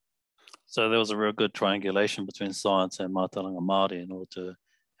 So there was a real good triangulation between science and Mātauranga Māori in order to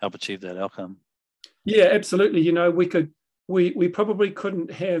help achieve that outcome. Yeah, absolutely. We probably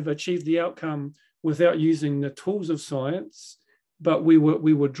couldn't have achieved the outcome without using the tools of science, but we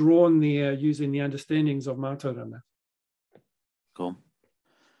were drawn there using the understandings of Mātauranga. Cool.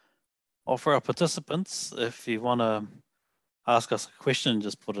 Well, for our participants, if you want to ask us a question,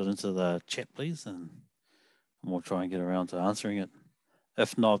 just put it into the chat, please, and we'll try and get around to answering it.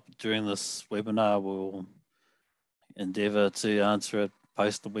 If not, during this webinar, we'll endeavour to answer it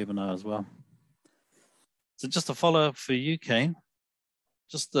post the webinar as well. So just a follow-up for you, Kane,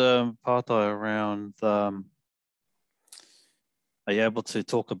 just the pātai around, are you able to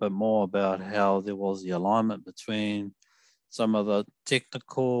talk a bit more about how there was the alignment between some of the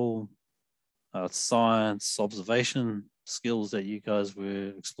technical science observation skills that you guys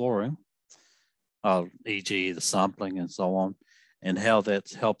were exploring, e.g. the sampling and so on, and how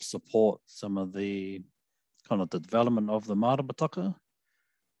that's helped support some of the kind of the development of the maramataka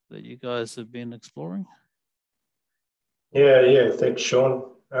that you guys have been exploring? Yeah, thanks, Sean.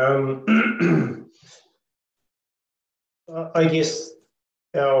 I guess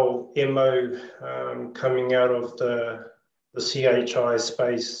our MO coming out of the CHI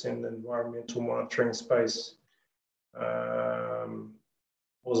space and the environmental monitoring space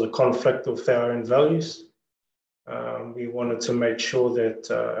was a conflict with our own values. We wanted to make sure that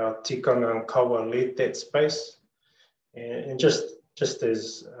our tikanga and kawa led that space. And just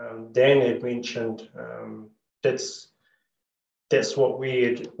as Dan had mentioned, that's what we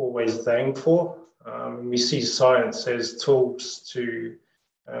had always aimed for. We see science as tools to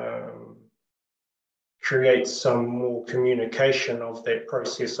create some more communication of that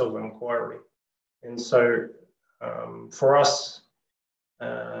process of inquiry. And so for us, in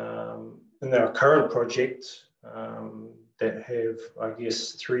our current project, that have, I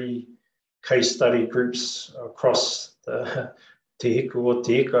guess, 3 case study groups across the Te Hiku o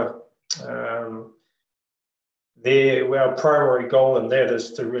Te Ika, our primary goal in that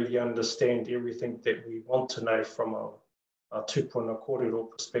is to really understand everything that we want to know from a tupuna kōrero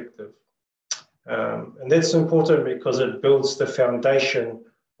perspective. And that's important because it builds the foundation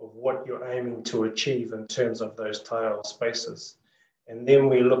of what you're aiming to achieve in terms of those tile spaces. And then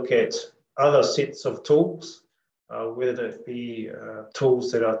we look at other sets of tools, whether it be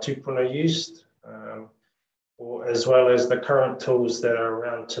tools that are tupuna used, or as well as the current tools that are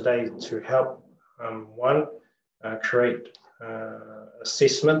around today to help, one, create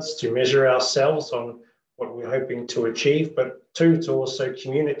assessments to measure ourselves on what we're hoping to achieve, but two, to also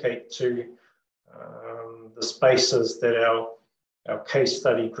communicate to the spaces that our case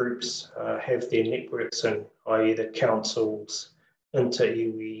study groups have their networks in, i.e. the councils,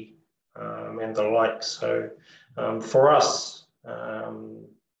 inter-iwi, and the like. So for us,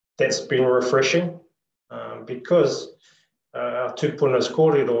 that's been refreshing because our tupuna's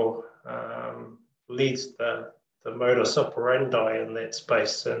kōrero leads the modus operandi in that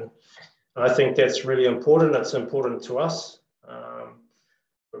space. And I think that's really important. It's important to us.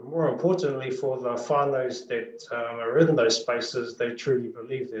 But more importantly, for the whānaus that are in those spaces, they truly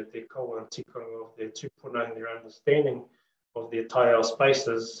believe that their kaua and tikanga of their tupuna and their understanding of their taiao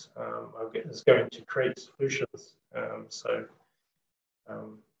spaces is going to create solutions.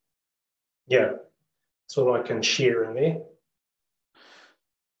 Yeah, that's all I can share in there.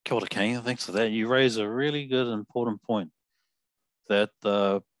 Kia ora, Kane. Thanks for that. You raise a really good, important point, that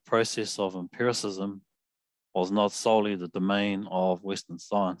the process of empiricism was not solely the domain of Western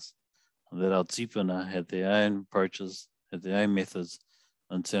science, and that our tipuna had their own approaches, had their own methods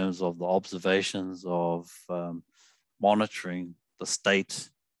in terms of the observations of monitoring the state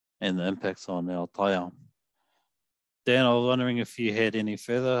and the impacts on our taiao. Dan, I was wondering if you had any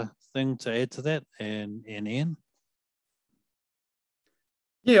further thing to add to that, and Ian?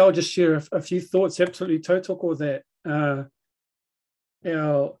 Yeah, I'll just share a few thoughts. Absolutely tautoko that.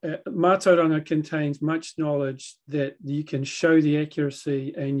 Our mātauranga contains much knowledge that you can show the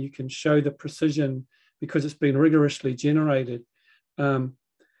accuracy and you can show the precision because it's been rigorously generated. The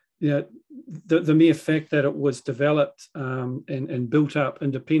mere fact that it was developed and built up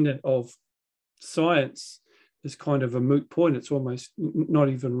independent of science is kind of a moot point. It's almost not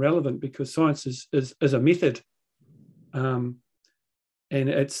even relevant because science is a method. And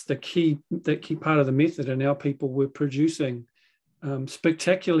it's the key part of the method, and our people were producing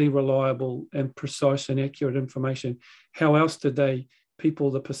spectacularly reliable and precise and accurate information. How else did they people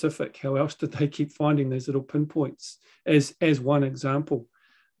the Pacific? How else did they keep finding these little pinpoints as one example?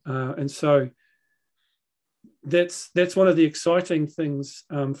 And so that's one of the exciting things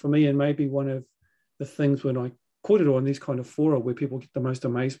for me, and maybe one of the things when I quote it on these kind of fora where people get the most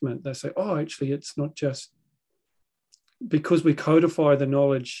amazement. They say, oh, actually, it's not just because we codify the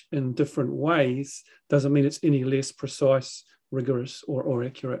knowledge in different ways doesn't mean it's any less precise, rigorous, or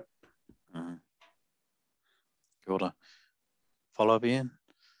accurate. Kia ora. Follow up, Ian?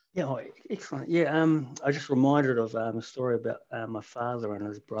 Yeah, excellent. Yeah, I just reminded of a story about my father and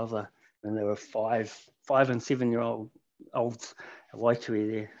his brother, and they were 5 and 7 year olds at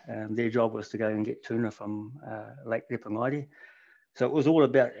Waitui there. Their job was to go and get tuna from Lake Repangaiti. So it was all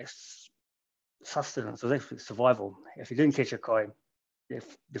about sustenance. It was actually survival. If you didn't catch a kai, the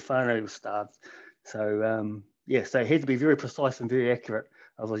whānau was starved. So yes, they had to be very precise and very accurate,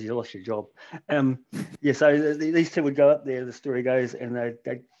 otherwise you lost your job. Yeah, so these two would go up there, the story goes, and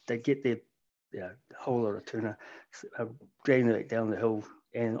they'd get their whole lot of tuna, dragging it down the hill,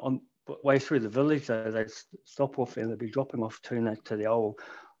 and on way through the village, so they'd stop off and they'd be dropping off tuna to the old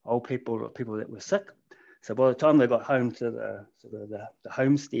people or people that were sick. So by the time they got home to the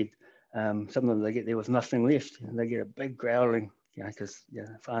homestead, some of them, they get there with nothing left, and they get a big growling, because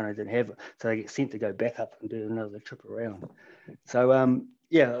whānau didn't have it, so they get sent to go back up and do another trip around. So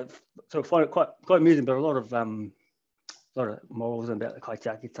yeah, so I find it quite amusing, but a lot of morals about the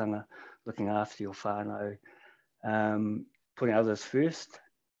kaitiakitanga, looking after your whānau, putting others first,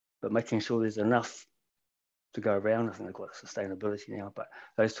 but making sure there's enough to go around. I think they've got sustainability now, but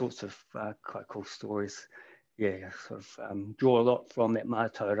those sorts of quite cool stories, sort of draw a lot from that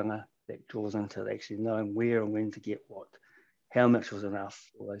mātauranga that draws into actually knowing where and when to get what, how much was enough,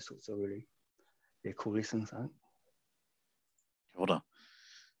 all those sorts of really cool lessons, I think. Kia ora.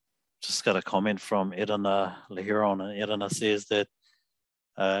 Just got a comment from Edina Lehiron, and Edina says that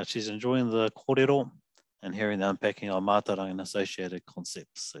she's enjoying the kōrero and hearing the unpacking of mātauranga and associated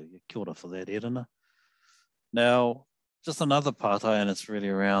concepts. So kia ora for that, Edina. Now, just another part, and it's really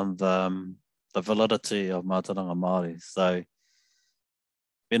around the validity of Mātauranga Māori. So,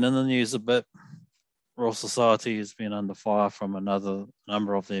 been in the news a bit. Royal Society has been under fire from another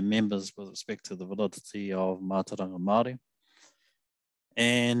number of their members with respect to the validity of Mātauranga Māori.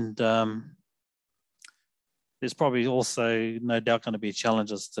 And there's probably also no doubt going to be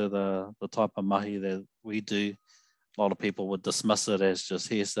challenges to the type of mahi that we do. A lot of people would dismiss it as just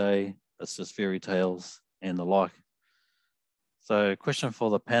hearsay, it's just fairy tales and the like. So question for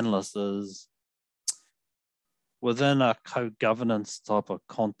the panelists is, within a co-governance type of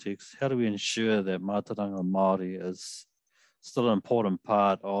context, how do we ensure that Mātauranga Māori is still an important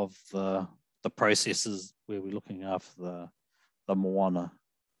part of the processes where we're looking after the moana?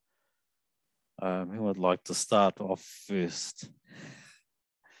 Who would like to start off first?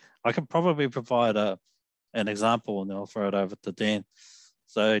 I can probably provide an example and then I'll throw it over to Dan.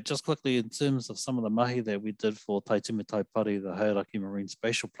 So just quickly, in terms of some of the mahi that we did for Taitimi Taipari, the Hauraki Marine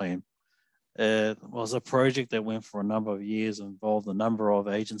Spatial Plan, it was a project that went for a number of years, involved a number of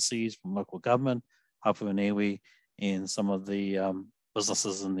agencies from local government, hapū and iwi, and some of the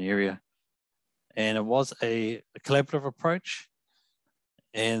businesses in the area. And it was a collaborative approach,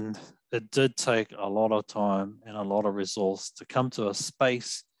 and it did take a lot of time and a lot of resource to come to a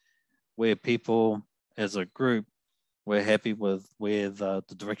space where people as a group were happy with where the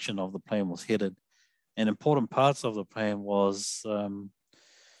direction of the plan was headed. And important parts of the plan was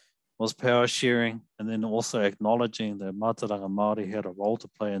power sharing, and then also acknowledging that Mātauranga Māori had a role to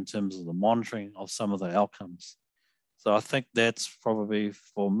play in terms of the monitoring of some of the outcomes. So I think that's probably,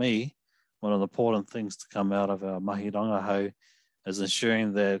 for me, one of the important things to come out of our mahi rangahau is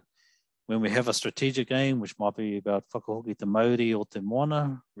ensuring that when we have a strategic aim, which might be about whakahoki te mauri or te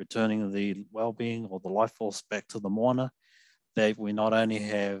moana, returning the well-being or the life force back to the moana, that we not only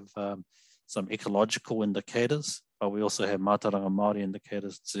have some ecological indicators, but we also have Mātauranga Māori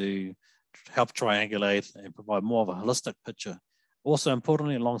indicators to help triangulate and provide more of a holistic picture. Also,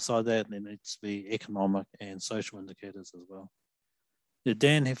 importantly, alongside that, there needs to be economic and social indicators as well.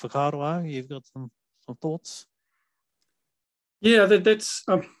 Dan, he whakaroa, you've got some thoughts? Yeah, that's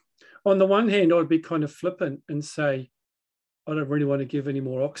on the one hand, I'd be kind of flippant and say, I don't really want to give any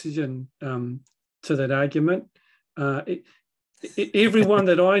more oxygen to that argument. Everyone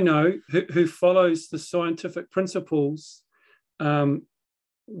that I know who follows the scientific principles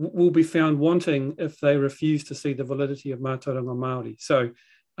will be found wanting if they refuse to see the validity of Mātauranga Māori. So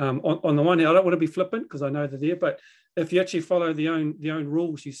on the one hand, I don't want to be flippant because I know they're there, but if you actually follow the own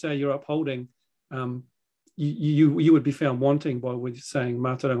rules you say you're upholding, you would be found wanting by what you're saying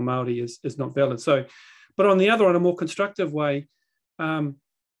Mātauranga Māori is not valid. So, but on the other, on a more constructive way,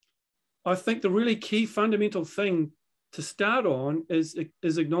 I think the really key fundamental thing to start on is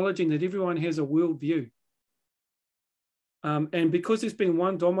acknowledging that everyone has a worldview. And because there's been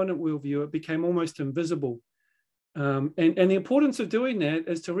one dominant worldview, it became almost invisible. And the importance of doing that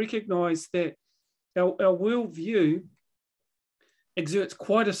is to recognize that our worldview exerts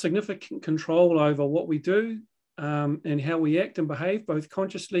quite a significant control over what we do and how we act and behave, both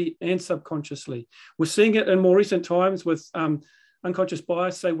consciously and subconsciously. We're seeing it in more recent times with unconscious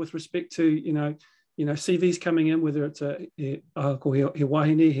bias, say with respect to, CVs coming in, whether it's he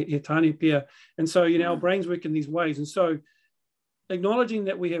wahine, he tāne pia. And so, our brains work in these ways. And so acknowledging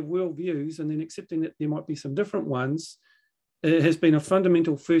that we have worldviews and then accepting that there might be some different ones has been a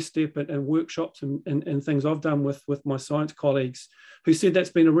fundamental first step in workshops and things I've done with my science colleagues who said that's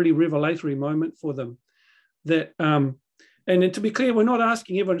been a really revelatory moment for them. That and then to be clear, we're not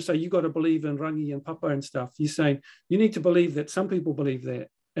asking everyone to say, you got to believe in rangi and papa and stuff. You're saying you need to believe that some people believe that.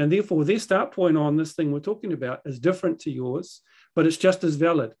 And therefore, their start point on this thing we're talking about is different to yours, but it's just as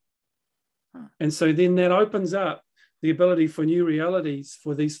valid. And so then that opens up the ability for new realities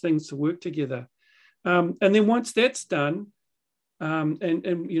for these things to work together. And then once that's done,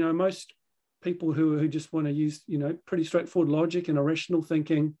 and most people who just want to use, pretty straightforward logic and irrational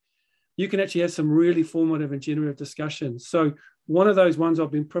thinking, you can actually have some really formative and generative discussions. So one of those ones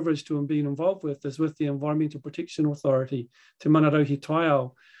I've been privileged to and been involved with is with the Environmental Protection Authority, Te Manarohi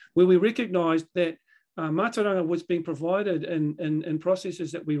Taiao, where we recognised that Mātauranga was being provided in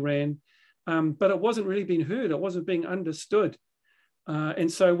processes that we ran, but it wasn't really being heard, it wasn't being understood.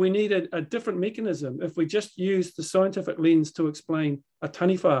 And so we needed a different mechanism. If we just used the scientific lens to explain a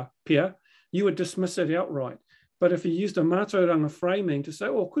taniwha pia, you would dismiss it outright. But if you used a Mātauranga framing to say,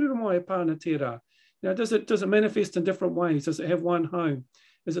 kurero mai e pāna tērā, does it manifest in different ways? Does it have one home?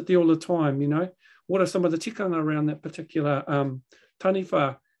 Is it there all the time? What are some of the tikanga around that particular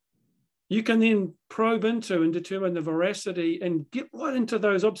taniwha? You can then probe into and determine the veracity and get right into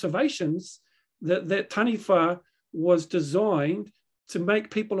those observations that taniwha was designed to make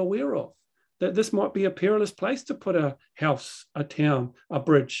people aware of, that this might be a perilous place to put a house, a town, a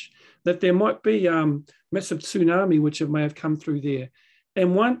bridge, that there might be massive tsunami which may have come through there.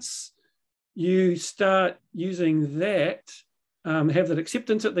 And once you start using that, have that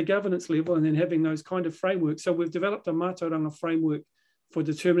acceptance at the governance level and then having those kind of frameworks. So we've developed a Mātauranga framework for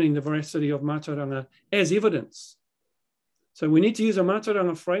determining the veracity of Mātauranga as evidence. So we need to use a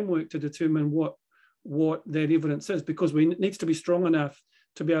Mātauranga framework to determine what what that evidence is, because it needs to be strong enough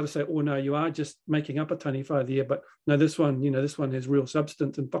to be able to say, oh no, you are just making up a taniwha there, but no, this one has real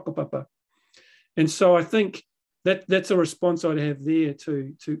substance and whakapapa. And so I think that's a response I'd have there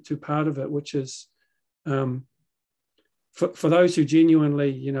to part of it, which is for those who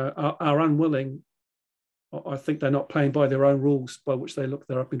genuinely, are unwilling, I think they're not playing by their own rules by which they're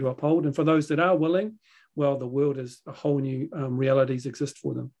hoping to uphold. And for those that are willing, well, the world is a whole new realities exist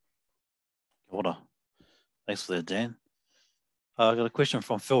for them. Order. Thanks for that, Dan. I got a question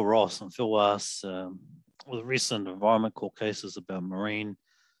from Phil Ross, and Phil asks, with recent environment court cases about marine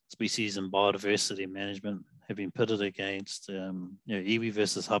species and biodiversity management have been pitted against iwi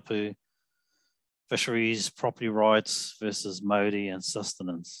versus hapū, fisheries, property rights versus Māori and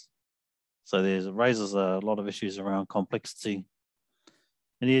sustenance. So it raises a lot of issues around complexity.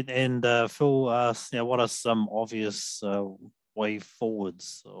 And Phil asks, what are some obvious way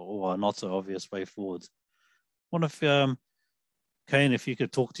forwards, or not so obvious way forwards? What if, Kane, if you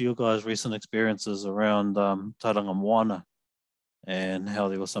could talk to your guys' recent experiences around Tauranga Moana and how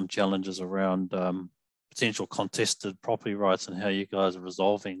there were some challenges around potential contested property rights and how you guys are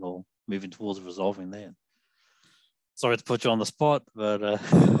resolving or moving towards resolving that. Sorry to put you on the spot, but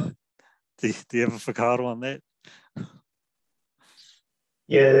do you have a whakaaro on that?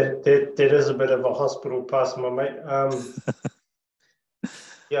 Yeah, that is a bit of a hospital pass, my mate.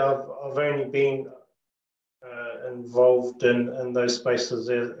 I've only been involved in those spaces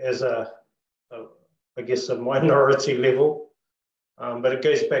as a minority level, but it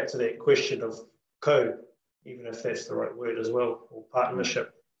goes back to that question of co, even if that's the right word as well, or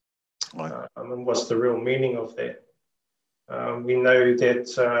partnership. Right. And what's the real meaning of that? We know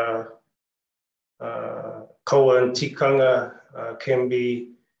that koa and tikanga can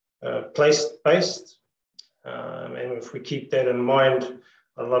be place-based, and if we keep that in mind,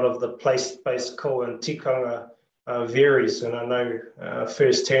 a lot of the place-based koa and tikanga varies, and I know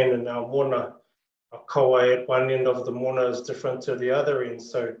firsthand in our mona, a koa at one end of the mona is different to the other end,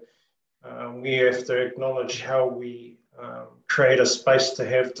 so we have to acknowledge how we create a space to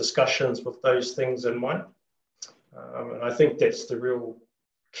have discussions with those things in mind. And I think that's the real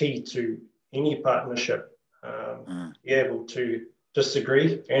key to any partnership, be able to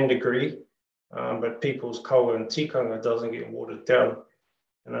disagree and agree, but people's koa and tikanga doesn't get watered down.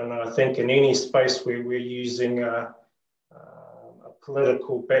 And I think in any space where we're using a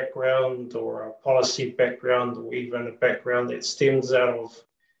political background or a policy background, or even a background that stems out of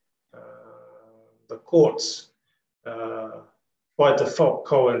the courts, by default,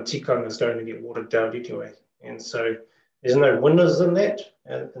 koa and tikanga is going to get watered down anyway. And so there's no winners in that,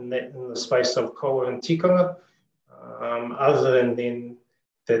 in the space of koa and tikanga, other than then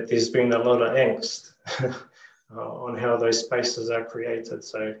that there's been a lot of angst on how those spaces are created.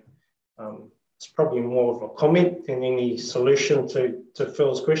 So it's probably more of a comment than any solution to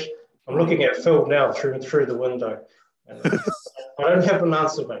Phil's question. I'm looking at Phil now through the window, and I don't have an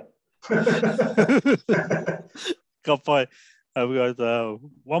answer, mate. Ka pai. We got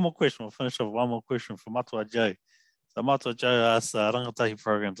one more question. We'll finish off one more question from Matua Joe. So Matua Joe asks, rangatahi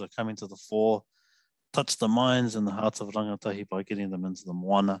programs are coming to the fore, touch the minds and the hearts of rangatahi by getting them into the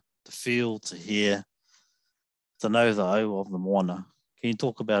moana, to feel, to hear, to know the au of the moana. Can you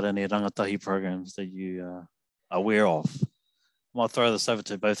talk about any rangatahi programs that you are aware of? I might throw this over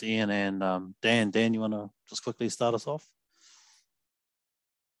to both Ian and Dan. Dan, you want to just quickly start us off?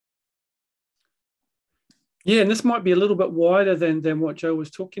 Yeah, and this might be a little bit wider than what Joe was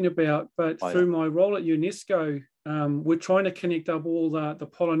talking about, but through my role at UNESCO, we're trying to connect up all the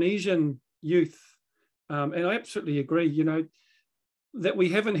Polynesian youth. And I absolutely agree, that we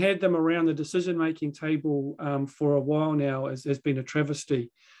haven't had them around the decision-making table for a while now has been a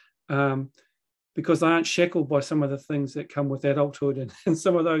travesty, because they aren't shackled by some of the things that come with adulthood and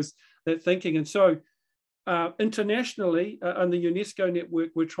some of that thinking. And so internationally, on the UNESCO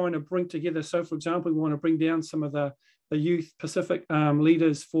network, we're trying to bring together. So, for example, we want to bring down some of the youth Pacific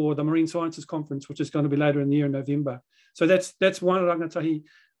leaders for the Marine Sciences Conference, which is going to be later in the year in November. So that's one rangatahi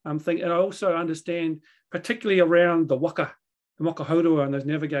thing. And I also understand, particularly around the Waka Taurua and those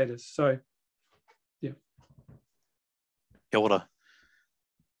navigators. So, yeah. Kia ora.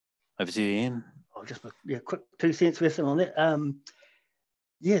 Over to you, Ian. I'll just quick 2 cents lesson on that.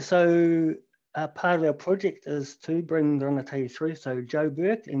 So part of our project is to bring the rangatahi through. So Joe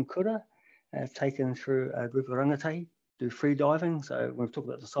Burke and Kura have taken through a group of rangatahi, do free diving. So when we talk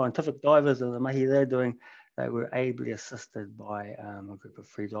about the scientific divers and the mahi they're doing, they were ably assisted by a group of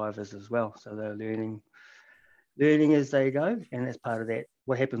free divers as well. So they're learning as they go, and that's part of that,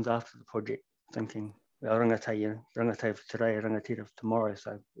 what happens after the project thinking our rangatira for today, rangatira for tomorrow.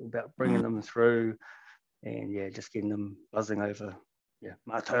 So about bringing them through and yeah, just getting them buzzing over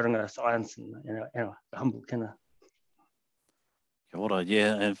Mātauranga science and the humble kina. Kia ora,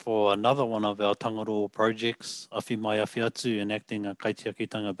 yeah, and for another one of our Tangaroa projects, Awhi Mai Awhi Atu, enacting a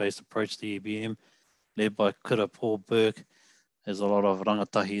kaitiakitanga-based approach to EBM, led by Kura Paul Burke. There's a lot of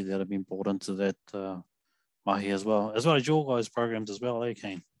rangatahi that have been brought into that mahi as well as your guys' programs as well,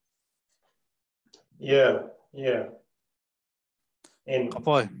 Kane? Yeah. And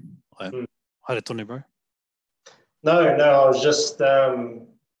Kapai. Haere tonu, bro. No, I was just,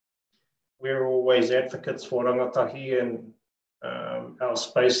 we're always advocates for rangatahi and our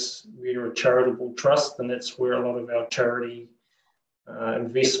space. We're a charitable trust, and that's where a lot of our charity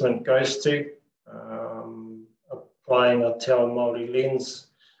investment goes to. Applying a Te Ao Māori lens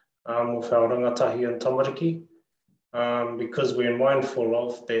with our rangatahi and tamariki, because we're mindful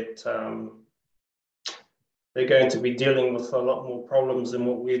of that they're going to be dealing with a lot more problems than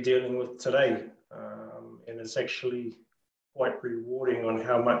what we're dealing with today. And it's actually quite rewarding on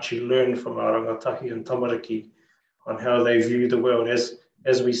how much you learn from our rangatahi and tamariki on how they view the world.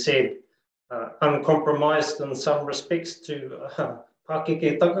 As we said, uncompromised in some respects to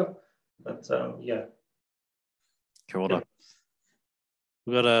Pākeke-taka, but yeah. Kia ora.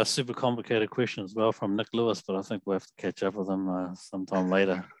 We've got a super complicated question as well from Nick Lewis, but I think we'll have to catch up with him sometime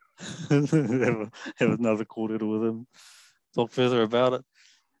later. have another kōrero with him. Talk further about it.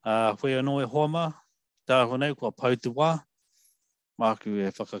 Whea noe hoama, tā honei kua pau te wā. Māku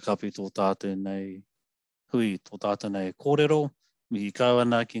e whakakapi tō tātou nei hui, tō tātou nei kōrero, mihi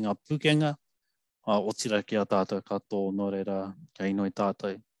kauana ki ngā pukenga, otira ki a tātou katoa no reira kia inoi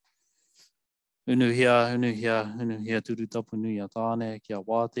tātou. Unuhia turu tapu nui a tāne, kia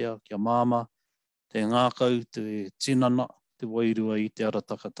wātea, kia māma, te ngākau, te tinana, te wairua i te ara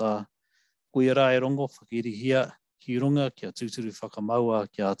takatā. Koe rā e rongo, whakirihia, ki runga, kia tūturu whakamaua,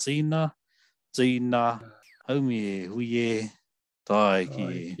 kia tīna, haumi e hui e, tai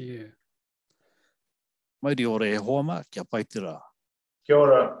ki e. Mauri ore e hoama, kia paitira. Kia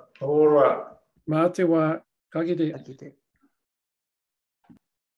ora, ora. Mā te wā, ka kite.